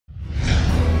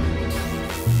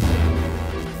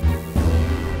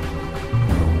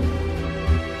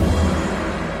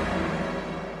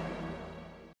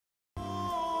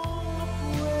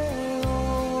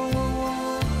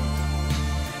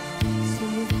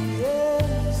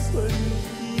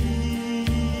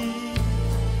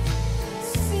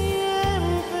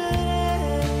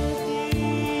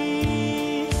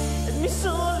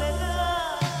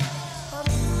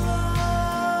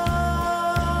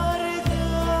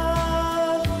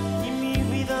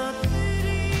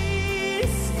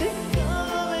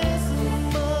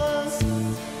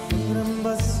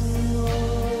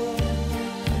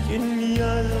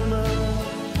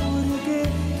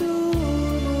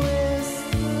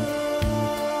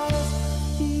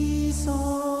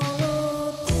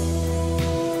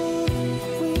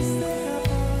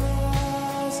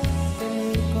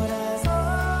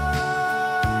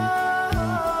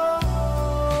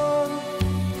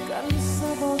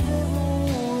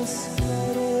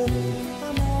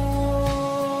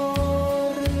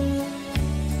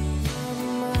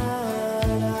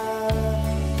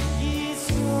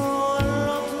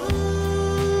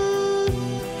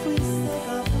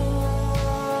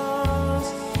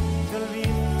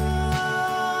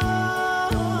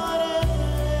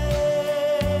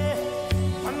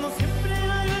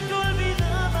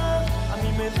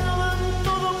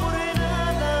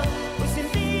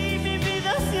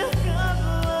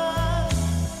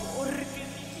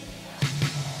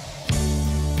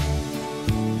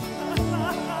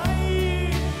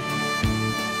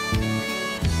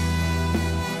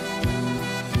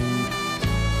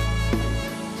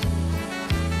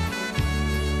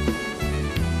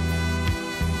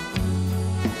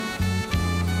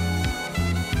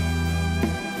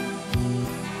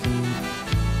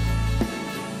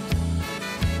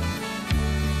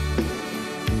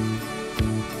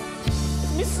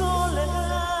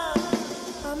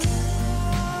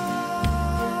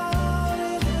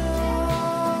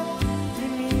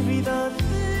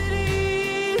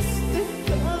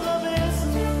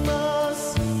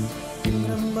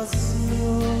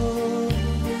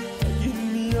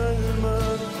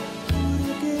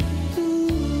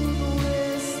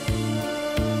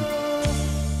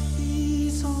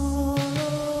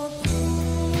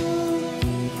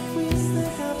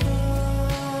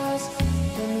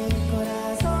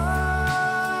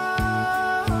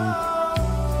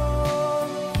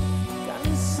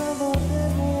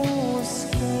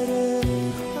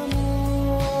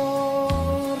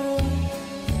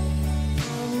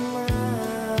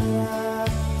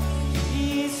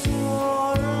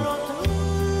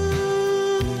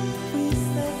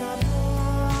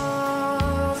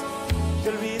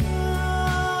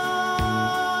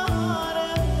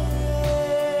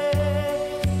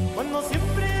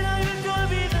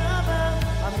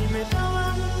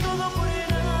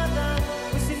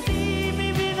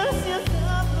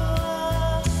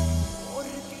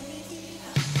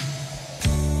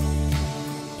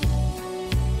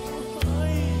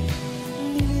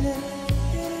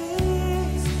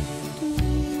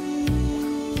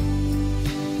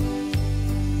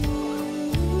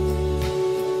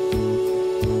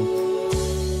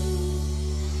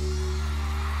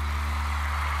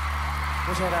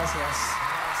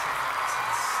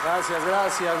Gracias,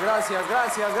 gracias, gracias,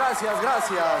 gracias, gracias,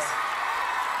 gracias.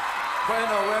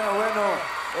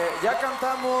 Bueno. Ya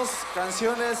cantamos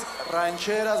canciones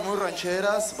rancheras, muy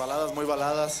rancheras, baladas, muy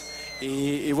baladas.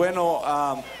 Y bueno,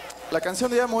 la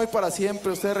canción de Ya me voy para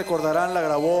siempre, ustedes recordarán, la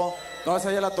grabó... No,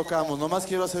 esa ya la tocamos, nomás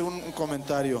quiero hacer un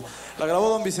comentario. La grabó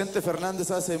don Vicente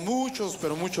Fernández hace muchos,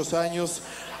 pero muchos años.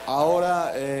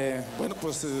 Ahora, bueno,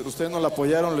 pues ustedes nos la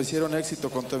apoyaron, lo hicieron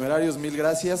éxito con Temerarios, mil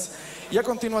gracias. Y a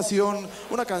continuación,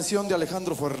 una canción de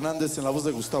Alejandro Fernández en la voz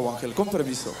de Gustavo Ángel. Con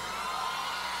permiso.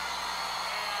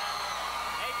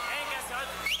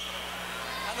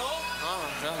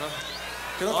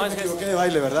 Creo que me equivoqué de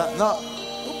baile, ¿verdad? No,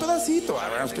 un pedacito, a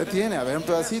ver, ¿qué tiene? A ver, un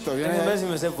pedacito. Viene... A ver si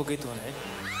me sé un poquito,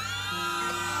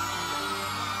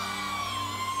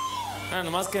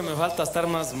 nomás que me falta estar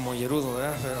más mollerudo,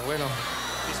 ¿verdad? Pero bueno.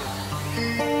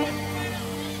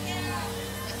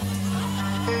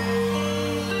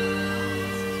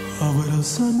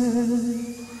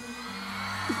 Abrázame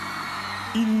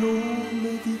y no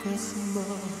me digas más,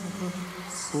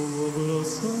 solo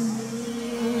abrázame.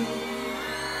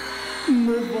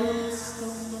 Me basta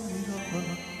una mirada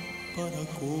para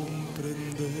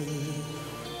comprender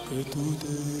que tú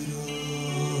te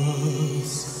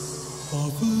irás.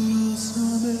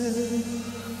 Abrázame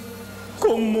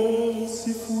como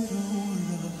si fuera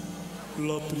ahora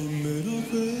la primera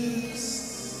vez,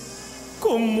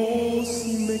 como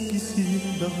si me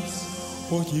quisieras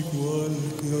hoy igual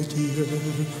que ayer,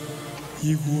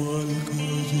 igual que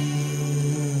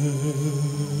ayer.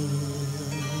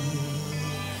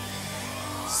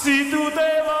 Si tú te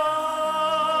vas,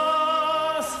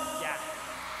 ya.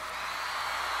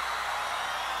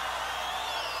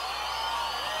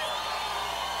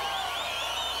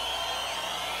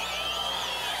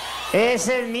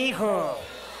 Ese es mi hijo.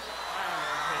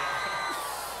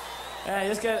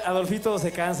 Es que Adolfito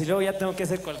se cansa y luego ya tengo que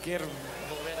hacer cualquier...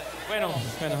 Bueno,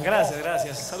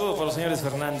 gracias. Saludos para los señores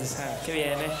Fernández. Qué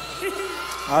bien, ¿eh?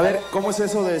 A ver, ¿cómo es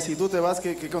eso de si tú te vas?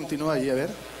 ¿Qué continúa ahí? A ver.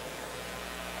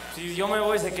 Si yo me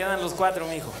voy, se quedan los cuatro,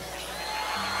 mijo.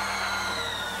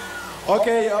 Ok,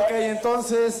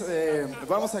 entonces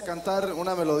vamos a cantar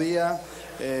una melodía.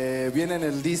 Viene en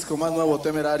el disco más nuevo,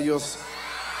 Temerarios.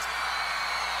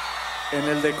 En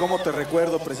el de Cómo te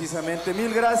recuerdo, precisamente.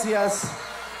 Mil gracias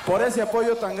por ese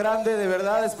apoyo tan grande. De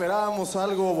verdad esperábamos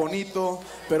algo bonito,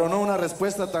 pero no una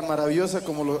respuesta tan maravillosa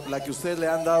como la que ustedes le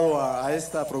han dado a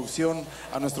esta producción,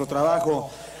 a nuestro trabajo.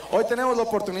 Hoy tenemos la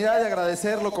oportunidad de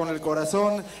agradecerlo con el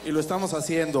corazón y lo estamos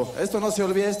haciendo. Esto no se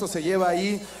olvide, esto se lleva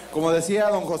ahí. Como decía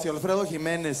don José Alfredo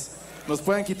Jiménez, nos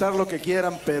pueden quitar lo que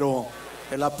quieran, pero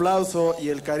el aplauso y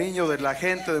el cariño de la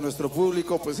gente, de nuestro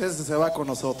público, pues ese se va con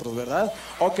nosotros, ¿verdad?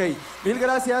 Ok, mil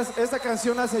gracias. Esta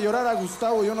canción hace llorar a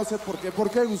Gustavo, yo no sé por qué. ¿Por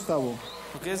qué, Gustavo?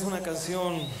 Porque es una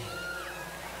canción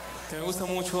que me gusta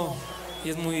mucho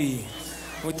y es muy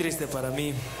triste para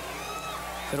mí.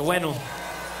 Pero bueno,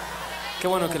 qué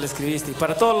bueno que la escribiste. Y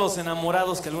para todos los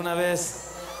enamorados que alguna vez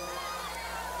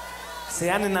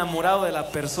se han enamorado de la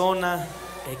persona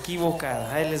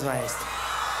equivocada, ahí les va esto.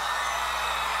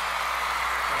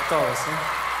 Para todos,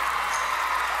 ¿eh?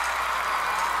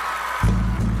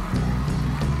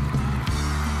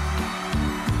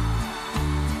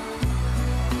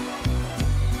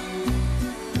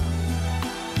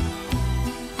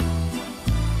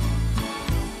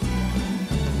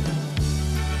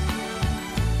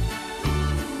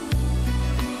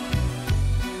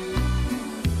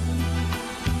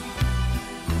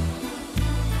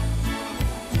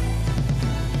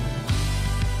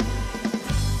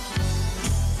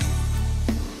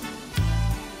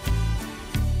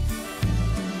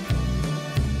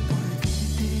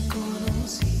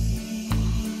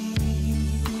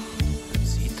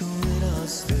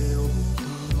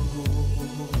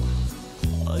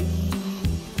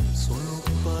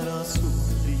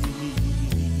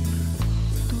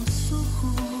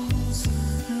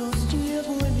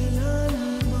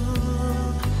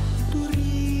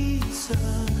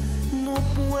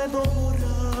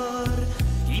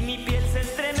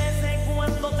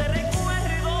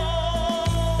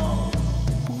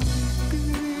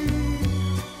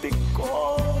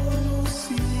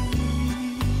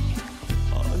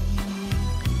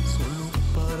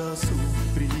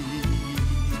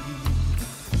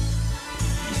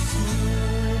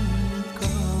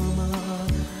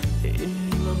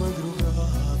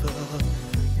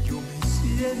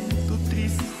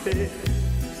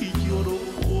 Y lloro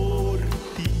por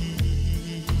ti.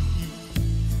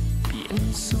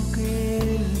 Pienso que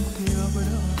él te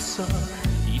abraza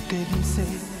y te dice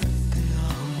te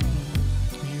amo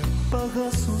y apaga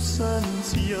sus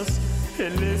ansias.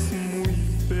 Él es muy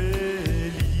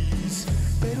feliz,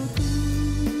 pero tú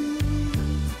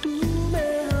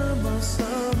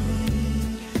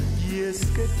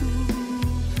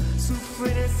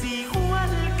sufres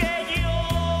igual que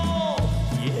yo.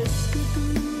 Y es que tú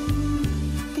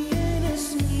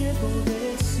tienes miedo de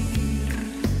decir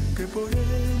que por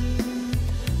él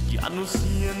ya no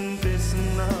sientes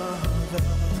nada.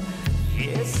 Y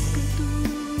es que tú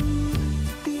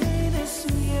tienes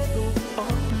miedo a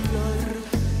hablar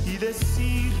y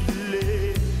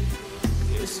decirle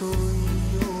que soy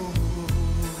yo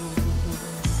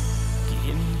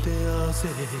quien te hace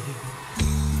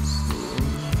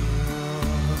soñar.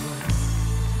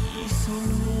 Y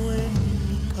solo en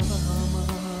mi cama,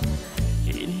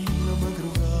 en la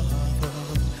madrugada,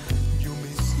 yo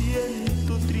me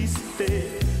siento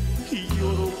triste y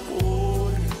lloro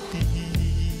por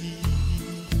ti.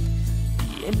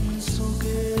 Pienso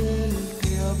que él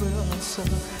te abraza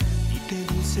y te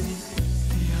dice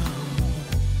te amo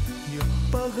y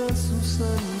apaga sus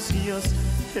ansias,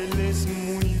 él es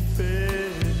muy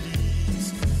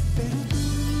feliz. Pero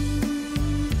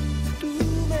tú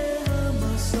me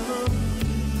amas a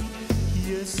mí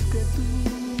y es que tú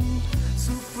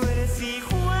sufres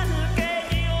igual que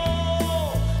yo.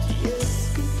 Y es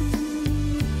que tú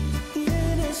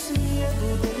tienes miedo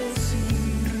de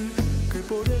decir que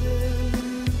por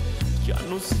él ya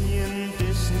no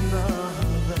sientes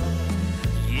nada.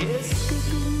 Y es que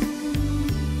tú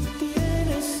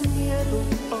tienes miedo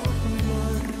a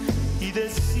hablar y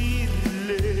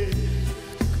decirle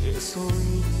que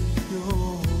soy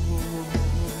yo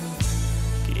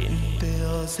quien te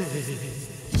hace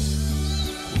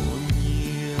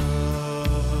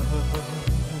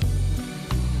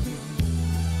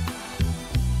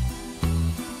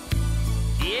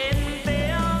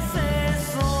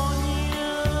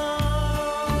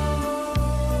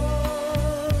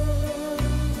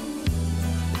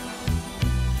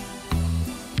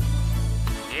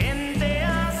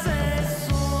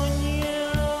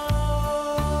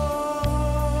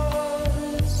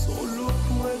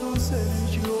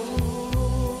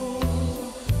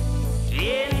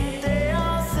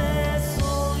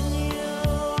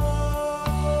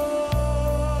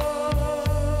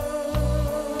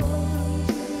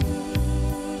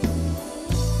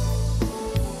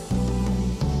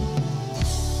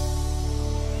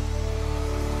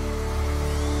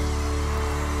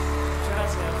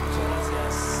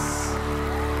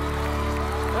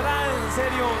En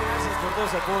serio, gracias por todo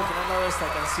ese apoyo que me han dado a esta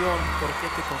canción, ¿Por qué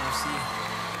te conocí?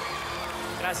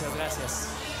 Gracias,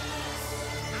 gracias.